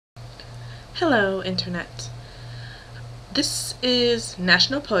Hello, Internet. This is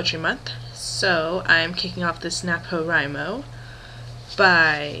National Poetry Month, so I'm kicking off this NaPoWriMo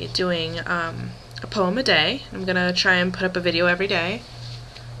by doing a poem a day. I'm going to try and put up a video every day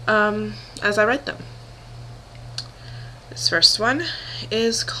as I write them. This first one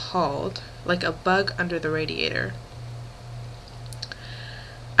is called Like a Bug Under the Radiator.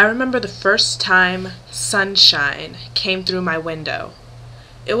 I remember the first time sunshine came through my window.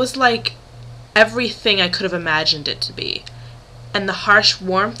 It was like everything I could have imagined it to be, and the harsh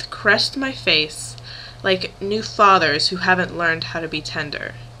warmth caressed my face like new fathers who haven't learned how to be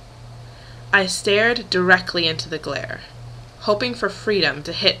tender. I stared directly into the glare, hoping for freedom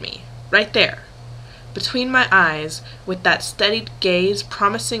to hit me, right there, between my eyes, with that steadied gaze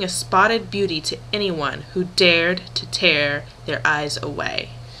promising a spotted beauty to anyone who dared to tear their eyes away.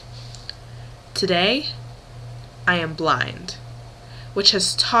 Today, I am blind, which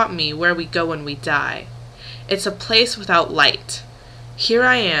has taught me where we go when we die. It's a place without light. Here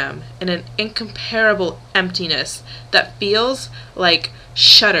I am, in an incomparable emptiness that feels like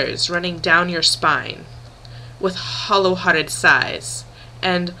shudders running down your spine, with hollow-hearted sighs,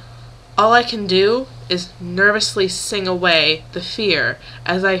 and all I can do is nervously sing away the fear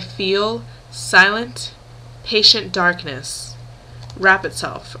as I feel silent, patient darkness wrap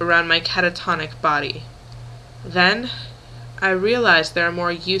itself around my catatonic body. Then I realize there are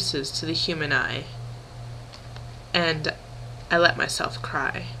more uses to the human eye, and I let myself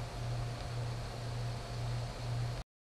cry.